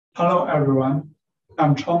Hello, everyone.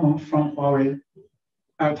 I'm Chaomeng from Huawei.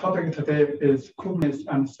 Our topic today is Kubernetes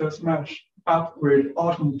and Sales Mesh upgrade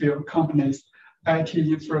automobile companies' IT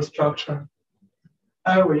infrastructure.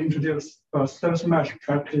 I will introduce a Sales Mesh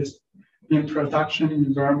practice in production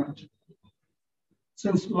environment.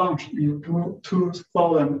 Since launch in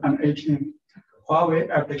 2018,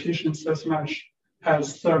 Huawei application Sales Mesh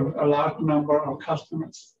has served a large number of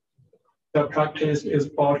customers. The practice is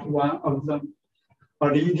about one of them, a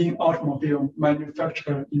leading automobile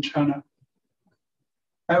manufacturer in China.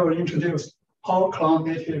 I will introduce how cloud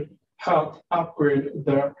native help upgrade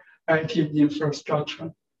their IT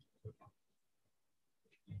infrastructure.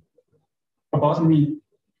 About me,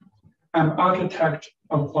 I'm architect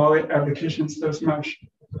of Huawei application Sales Mesh,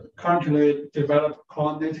 currently develop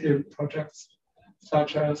cloud native projects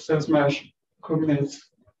such as Sales Mesh, Kubernetes,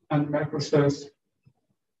 and microservice,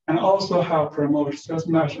 and also help promote Sales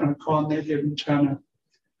Mesh and cloud native in China.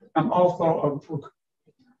 I'm author of a book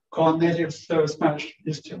called Native Sales Mesh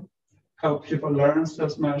Istio, help people learn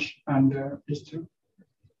Sales Mesh and Istio.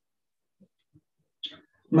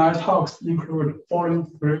 My talks include following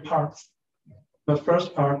three parts. The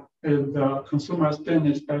first part is the consumer's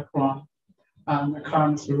business background and the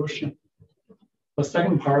current solution. The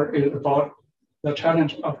second part is about the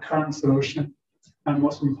challenge of current solution, and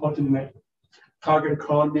most importantly, target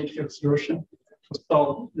cloud native solution to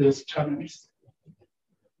solve these challenges.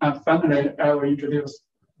 And finally, I will introduce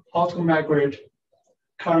how to migrate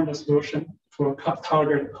current solution to a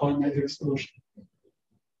target cloud native solution.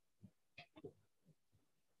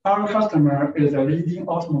 Our customer is a leading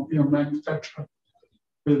automobile manufacturer.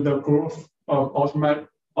 With the growth of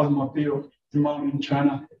automobile demand in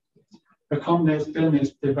China, the company's business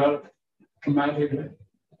developed dramatically,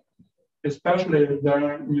 especially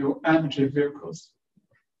their new energy vehicles,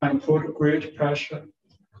 and put great pressure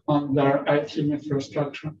on their IT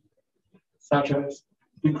infrastructure, such as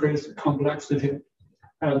increased complexity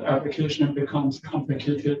as application becomes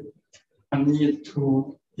complicated and need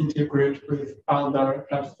to integrate with other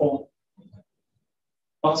platforms.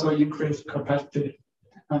 Also increased capacity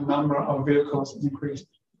and number of vehicles increased.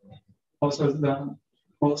 Also the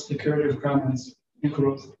most security requirements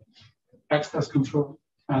include access control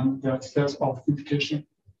and the sales authentication.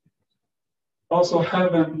 Also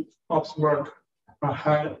having ops work are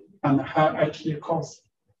high and high IT costs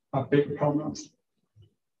are big problems.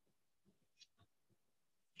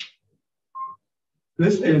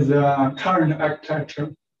 This is the current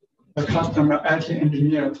architecture. The customer IT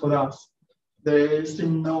engineer told us they say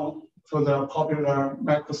no to the popular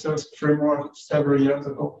microservice framework several years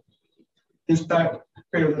ago. Instead,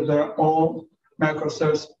 build their own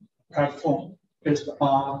microservice platform based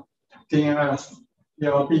on nginx,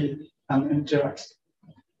 ELB, and nginx,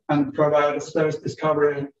 and provide service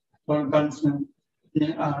discovery or balancing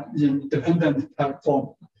in an independent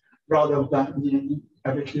platform rather than in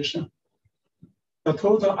application. The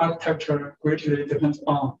total architecture greatly depends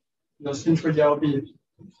on the central ELB,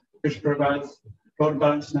 which provides load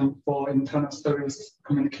balancing for internal service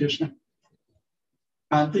communication.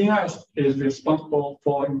 And nginx is responsible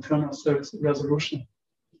for internal service resolution.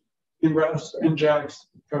 Ingress nginx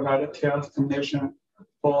provides TLS termination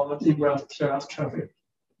for ingress TLS traffic.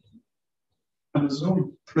 And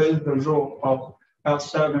Zoom plays the role of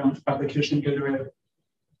L7 application gateway.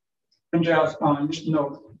 nginx on each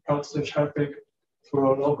node routes the traffic to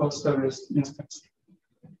a local service instance.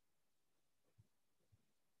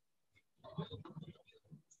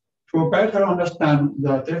 To better understand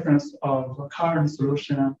the difference of a current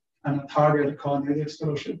solution and a target cloud native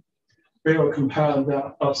solution, we will compare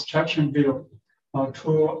the abstraction view of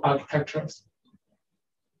two architectures.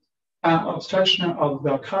 An abstraction of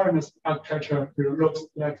the current architecture will look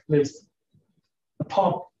like this. The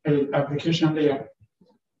top is application layer.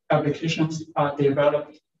 Applications are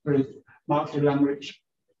developed with multi-language.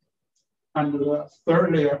 And the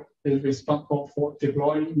third layer is responsible for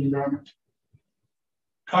deploying environment.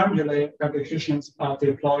 Currently, applications are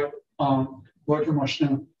deployed on virtual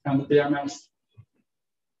machine and VMS.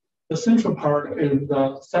 The central part is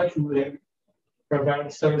the second layer,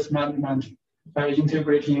 provide service management by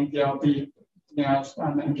integrating ELB, nginx,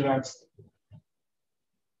 and nginx.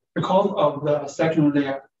 Because of the second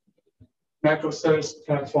layer, microservice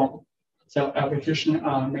platform, the applications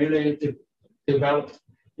are mainly developed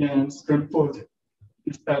in Spring Boot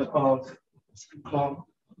instead of Spring Cloud.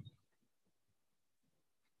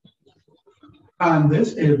 And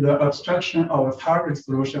this is the abstraction of a target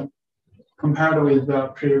solution compared with the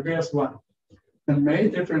previous one. The main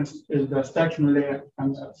difference is the second layer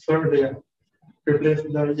and the third layer replace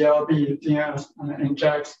the ELB, nginx, and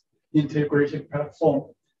nginx integrated platform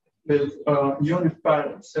with a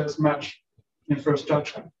unified sales mesh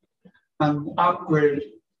infrastructure and upgrade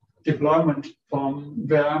deployment from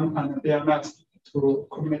VM and VMS to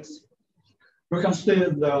Kubernetes. We can see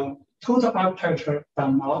the total architecture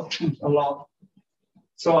does not change a lot.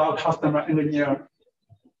 So our customer engineer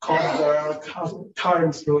called their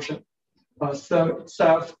current solution a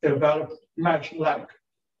self-developed mesh-like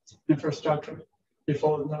infrastructure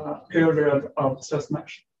before the period of sales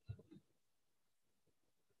mesh.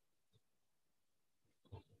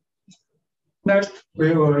 Next,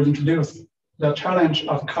 we will introduce the challenge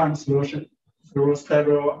of current solution through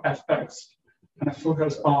several aspects and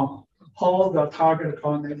focus on how the target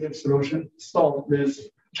cloud-native solution solve these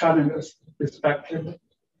challenges respectively.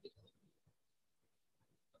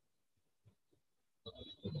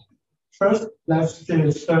 First, let's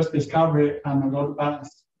see search discovery and load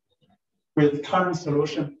balance. With current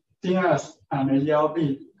solution, DNS and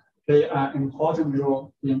ELB play an important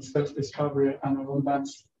role in search discovery and load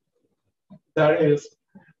balance. There is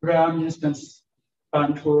VM instance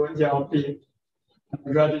bound to ELB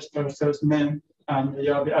and register search name and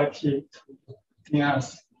ELB IP to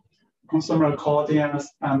DNS. Consumer call DNS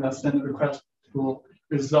and send request to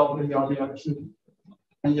resolve ELB IP.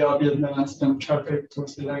 And ELB then send traffic to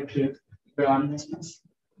selected VM instance.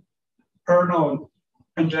 Per node,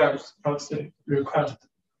 nginx proxy request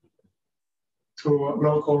to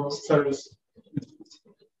local service instance.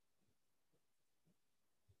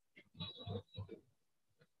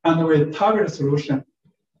 And with target solution,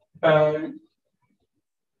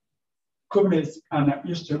 Kubernetes and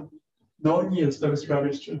Istio, no need service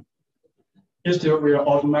registry. Istio will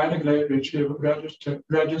automatically retrieve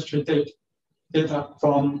registry data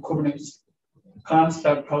from Kubernetes, client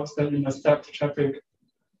side proxy intercept traffic,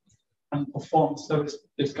 and perform service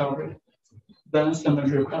discovery. Then send a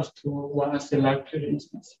request to one selected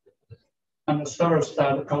instance. And the server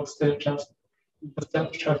side proxy just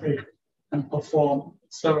intercept traffic and perform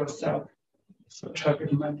server side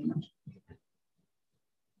traffic management.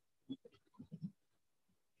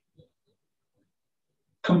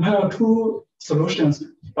 Compare two solutions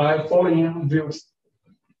by following views.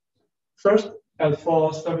 First, as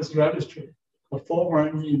for service registry, the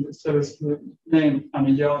former needs service name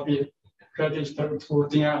and ELB registered to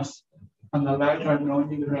DNS, and the latter no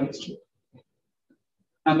need registry.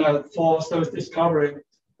 And as for service discovery,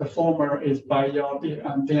 the former is by ELB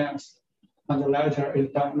and DNS, and the latter is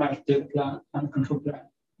by mesh data plan and control plan.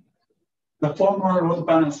 The former load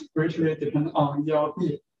balance greatly depends on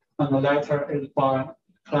ELB, and the latter is by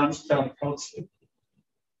client-side proxy.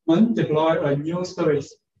 When deploy a new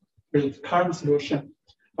service with current solution,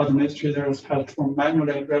 administrators have to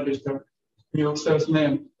manually register new service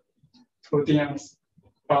name to DNS.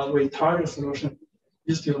 But with target solution,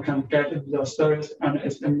 Istio can get the service and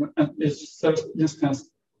its service instance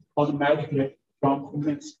automatically from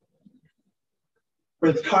Kubernetes.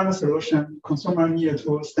 With current solution, consumer need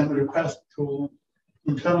to send a request to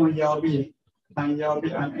internal ELB, and ELB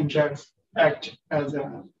and nginx act as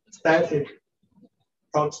a static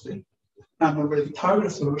proxy. And with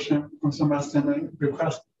target solution, consumer send a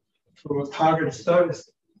request to target service.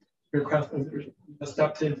 Request is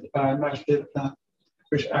accepted by mesh data plan,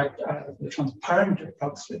 which act as a transparent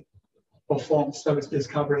proxy, perform service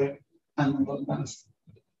discovery and load balance.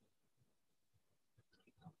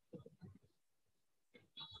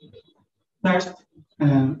 Next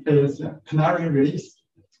is canary release.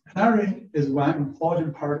 Canary is one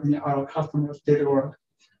important part in our customers' daily work.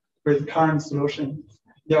 With current solution,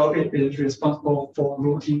 ELB is responsible for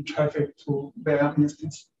routing traffic to VM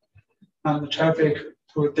instance. And the traffic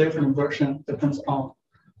to different version depends on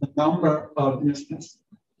the number of instances.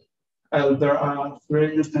 As there are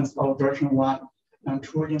 3 instances of version 1 and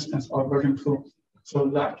 2 instances of version 2, so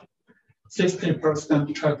that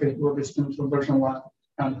 60% traffic will be sent to version 1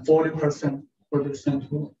 and 40% will be sent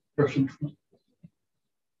to version 2.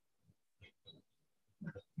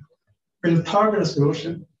 With target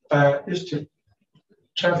solution by Istio,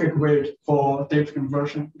 traffic weight for different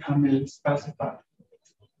version can be specified.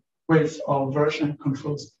 Weight of version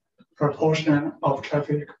controls proportion of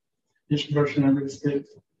traffic each version receives.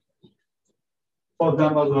 For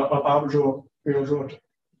example, the above rule will route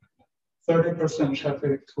 30%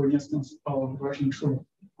 traffic to instance of version 2,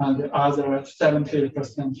 and the other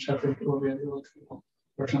 70% traffic will be routed to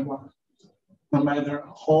version 1, no matter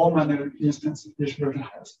how many instances each version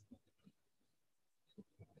has.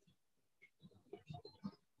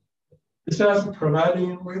 Besides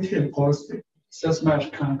providing weighted policy, sales mesh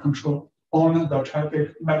can control only the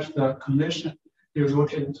traffic match the condition is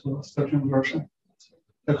routed to a certain version.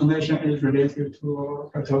 The condition is related to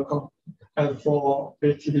protocol. As for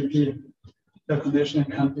HTTP, the condition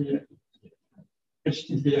can be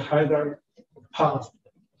HTTP header, path,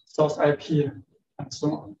 source IP, and so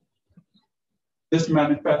on. This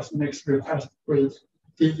manifest makes request with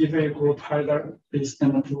DEV group header be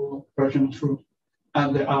sent to version 2,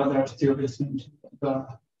 and the other still listen to the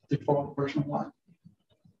default version 1.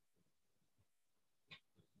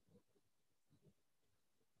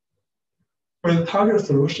 With target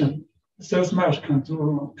solution, sales mesh can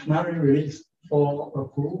do canary release for a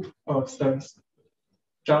group of service,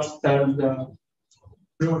 just that the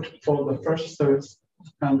root for the first service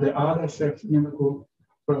and the other service in the group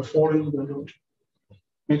will follow the root.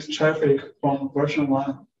 Makes traffic from version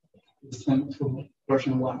 1 is sent to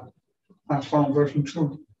version 1, and from version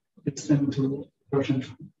 2 is sent to version 2.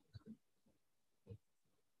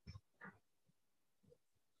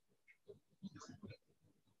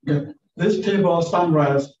 Okay. This table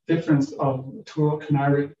summarizes difference of two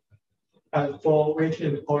canary. For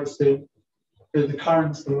weighted policy, with the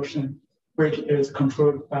current solution, which is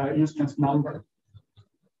controlled by instance number,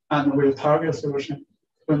 and with target solution,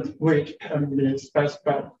 which can be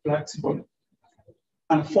specified flexibly.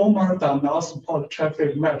 And former does not support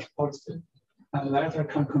traffic mesh policy, and later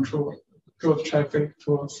can control route traffic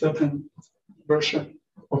to a certain version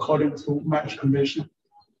according to mesh condition.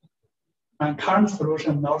 And current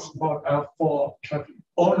solution not support L4 traffic,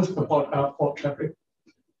 only support L4 traffic.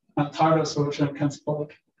 And target solution can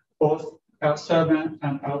support both L7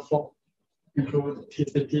 and L4, include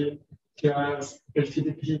TCP, TLS,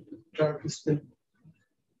 HTTP, gRPC.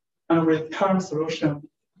 And with current solution,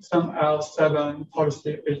 some L7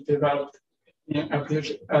 policy is developed in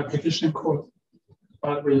application code,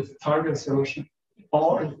 but with target solution,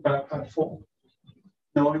 all is back at 4.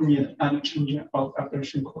 No need any changing of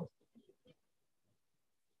application code.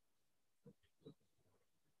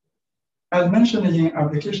 As mentioned in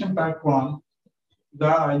application background,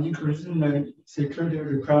 there are increasingly security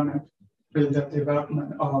requirements with the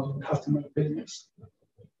development of customer business.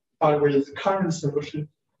 But with current solution,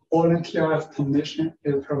 only TLS termination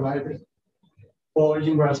is provided for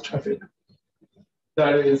ingress traffic.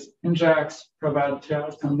 That is, nginx provides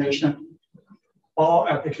TLS termination. All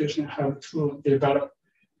applications have to develop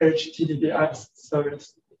HTTPS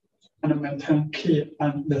service and maintain key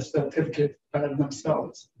and the certificate by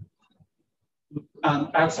themselves. And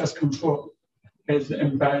access control is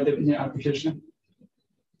embedded in the application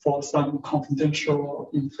for some confidential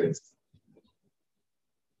interface.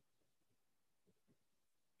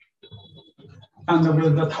 And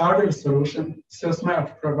with the target solution, sales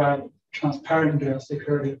mesh provides transparent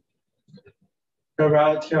security,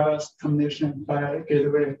 provide TLS termination by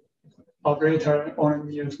gateway. Operator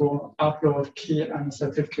only need to upload key and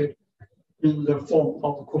certificate in the form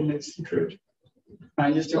of Kubernetes secret.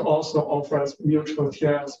 And it also offers mutual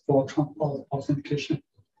TLS for transport authentication.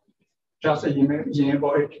 Just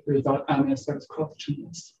enable it without any service cross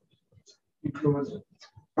changes. Include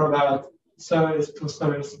provide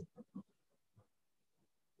service-to-service,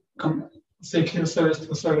 secure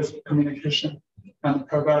service-to-service communication, and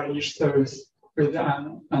provide each service with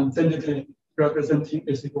an identity representing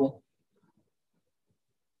its goal.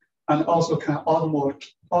 And also can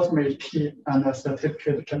automate key and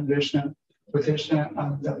certificate generation, quotation,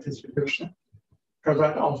 and distribution.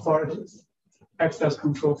 Provide authorities access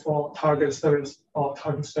control for target service or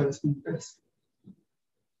target service interface.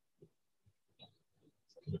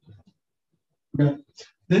 Okay.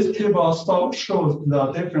 This table also shows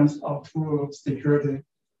the difference of two security.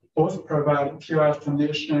 Both provide TLS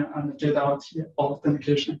termination and JWT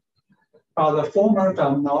authentication. But the former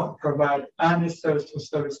does not provide any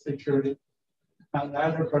service-to-service security, and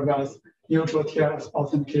latter provides neutral TLS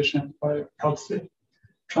authentication by proxy,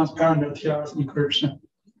 transparent TLS encryption,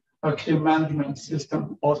 a key management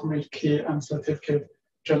system, automate key and certificate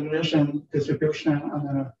generation, distribution,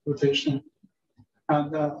 and rotation,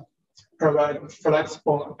 and provide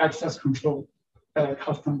flexible access control at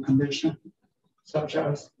custom condition, such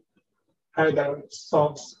as header,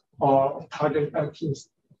 source, or target IPs.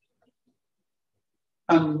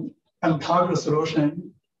 And target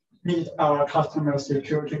solution meet our customer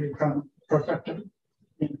security requirement perfectly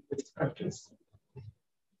in this practice.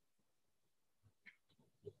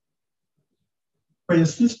 With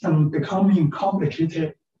system becoming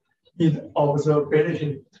complicated, need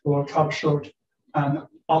observability to troubleshoot and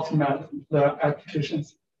optimize the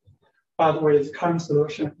applications. But with current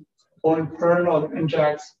solution, only per node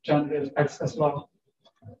nginx generates access log,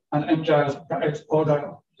 and nginx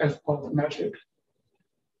export metric.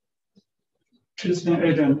 Tracing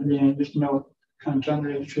agent in each node can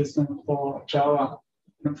generate tracing for Java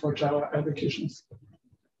and for Java applications.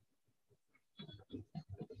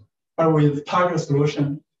 But with target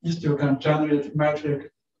solution, Istio can generate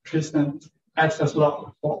metric treatment access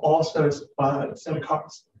log for all service by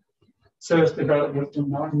sidecars. Service developers do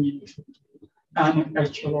not need any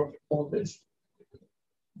extra work for this.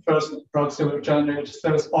 First, proxy will generate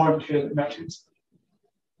service-oriented metrics,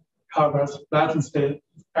 covers latency,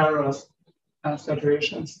 errors, and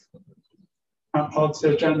saturations. And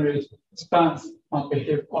proxy generate spans on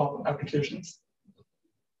behalf of applications.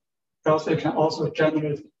 Proxy can also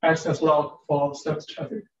generate access log for service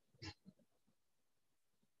traffic.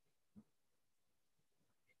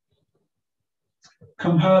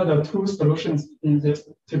 Compare the two solutions in this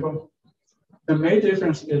table. The main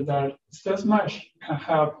difference is that Service Mesh can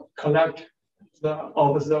help collect the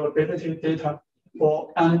observability data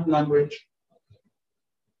for any language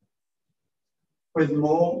with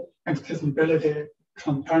more accessibility,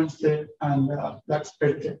 transparency, and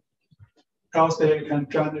flexibility. Proxy can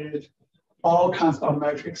generate all kinds of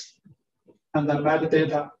metrics, and the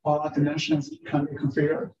metadata or dimensions can be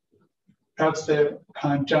configured. Proxy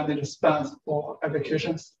can generate spans for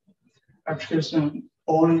applications. Applications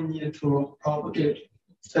only need to propagate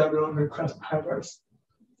several request headers.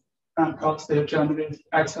 And proxy generates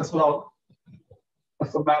access log. The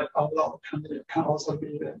format of log can also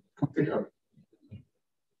be configured.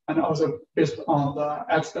 And also based on the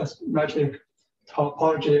access metric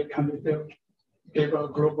topology can be built, give a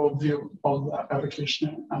global view of the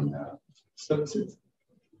application and the services.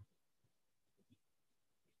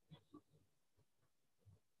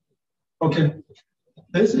 Okay,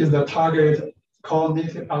 this is the target core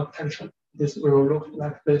native architecture. This will look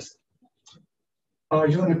like this. A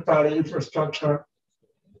unified infrastructure,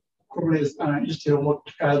 Kubernetes and Istio work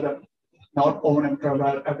together, not only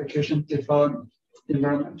provide application-defined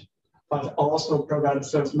environment, but also provide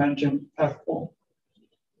service management platform,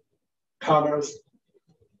 covers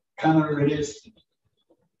canary release,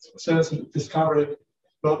 service discovery,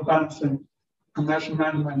 load balancing, connection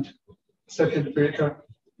management, circuit breaker,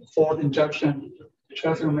 fault injection,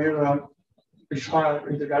 traffic mirror, retry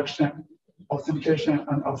redirection, authentication,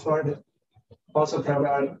 and authority. Also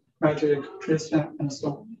provide metric tracing and so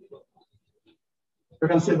on. You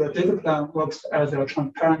can see the data plan works as a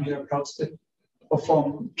transparent proxy,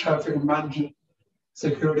 perform traffic management,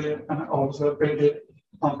 security, and observability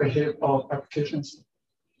on behalf of applications.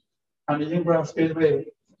 And ingress gateway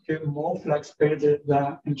give more flexibility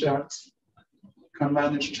than nginx, can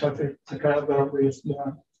manage traffic together with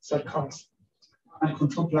the sidecars. And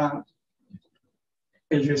control plan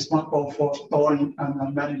is responsible for storing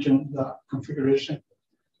and managing the configuration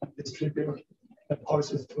and distribute the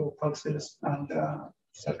policies to proxies and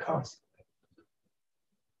sidecars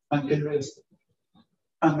and gateways.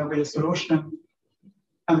 And the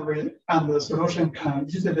solution can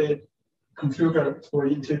easily configure to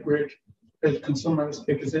integrate with consumers'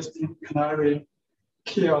 existing canary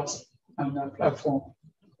kiosk and platform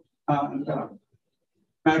and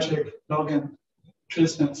magic login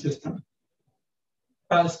tracing system.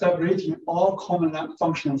 By separating all common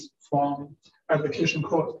functions from application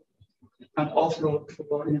code and offload to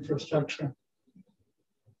the infrastructure,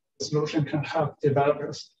 the solution can help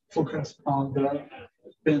developers focus on their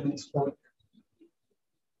business work.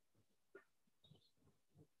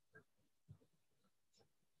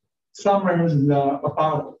 Summarize the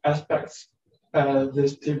above aspects of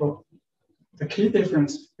this table. The key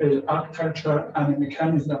difference is architecture and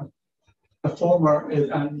mechanism. The former is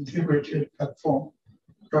an integrated platform,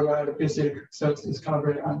 provide basic service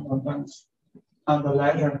discovery and advance. And the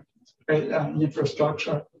latter is an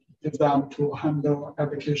infrastructure designed to handle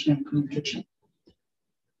application communication.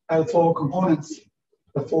 As for components,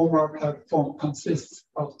 the former platform consists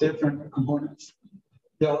of different components,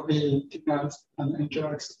 LV, DNS, and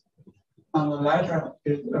nginx. And the latter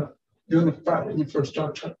is a unified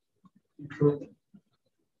infrastructure, including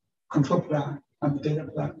control plan and data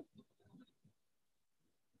plan.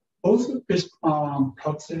 Both based on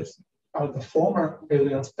proxies, the former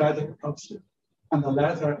is a static proxy, and the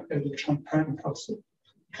latter is a transparent proxy,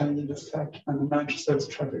 can intersect and manage service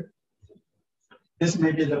traffic. This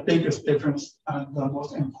may be the biggest difference and the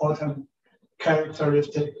most important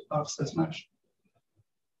characteristic of Service Mesh.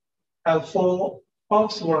 As for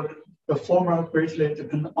ops work, the former greatly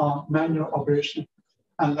depends on manual operation,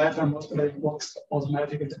 and latter mostly works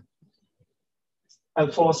automatically.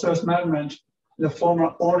 As for service management, the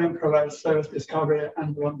former only provides service discovery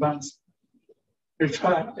and advance.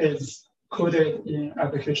 Retry is coded in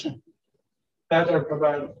application. Latter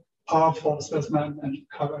provide powerful service management,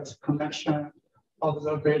 covers connection,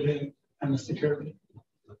 observability, and security.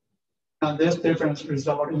 And this difference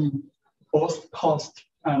results in both cost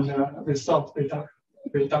and resource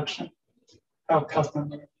reduction, help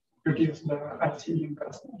customers reduce the IT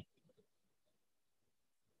investment.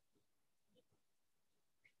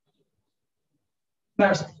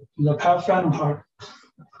 Next, the final part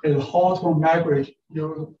is how to migrate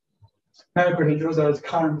users'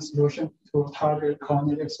 current solution to target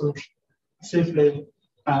cognitive solution safely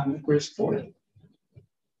and gracefully.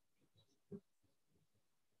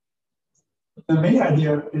 The main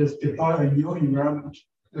idea is deploy a new environment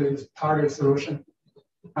with target solution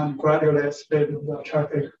and gradually split the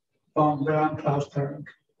traffic from VM cluster and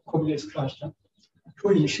Kubernetes cluster. To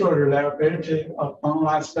ensure reliability of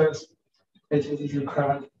online service, it is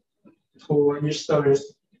required to each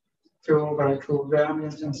service fill over to VM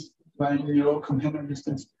instance when new container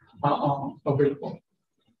instances are available.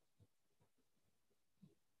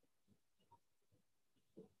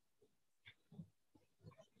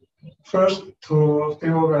 First, to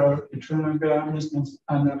fill over between VM instance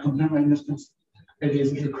and container instance, it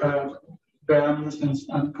is required VM instance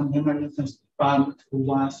and container instance bound to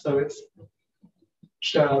one service,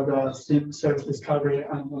 share the same service discovery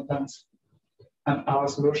and events. And our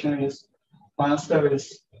solution is one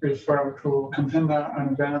service refer to container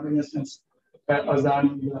and VM instance by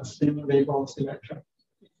assigning the same label selector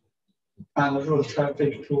and route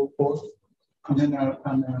traffic to both container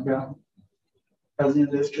and VM. As in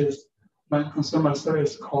this case, when consumer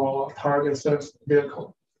service call target service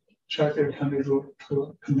vehicle, traffic can be routed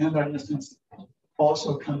to container instance,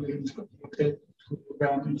 also can be routed to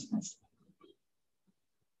VM instance.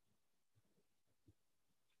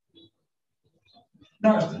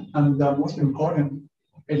 Next, and the most important,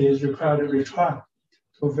 it is required to retry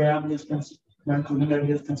to VM instance when container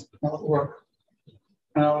instance not work.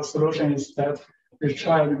 And our solution is that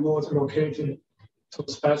retry remote located to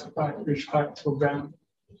specify retry to VM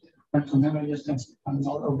when container instance are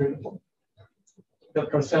not available. The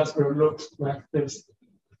process will look like this.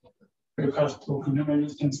 Request to container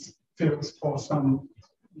instance fields for some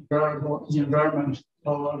variable environment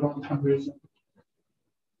or long-term reason.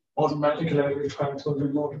 Automatically retry to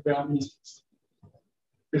remote VM instance.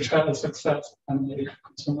 Retry the success and make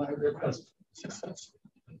consumer request success.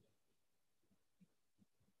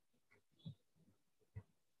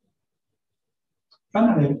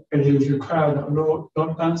 Finally, it is required load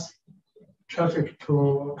balance traffic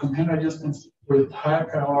to container instance with high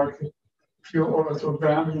priority fill over to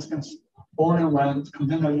VM instance only when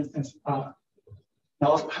container instances are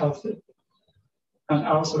not healthy. And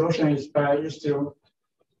our solution is by using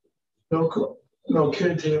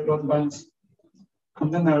located load balance.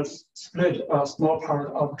 Containers split a small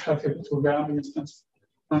part of traffic to VM instance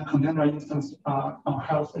when container instances are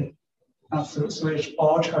unhealthy, and switch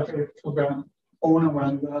all traffic to VM only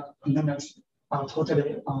when the containers are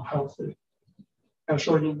totally unhealthy. As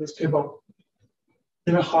shown in this table,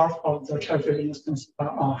 even half of the traffic instances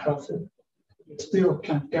are unhealthy. You still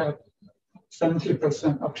can get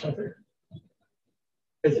 70% of traffic.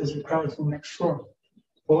 It is required to make sure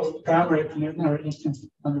both primary container instance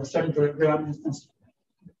and the secondary VM instance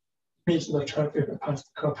meet the traffic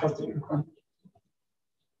capacity requirement.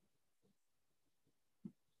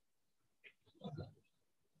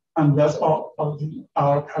 And that's all of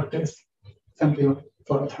our practice. Thank you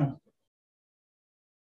for your time.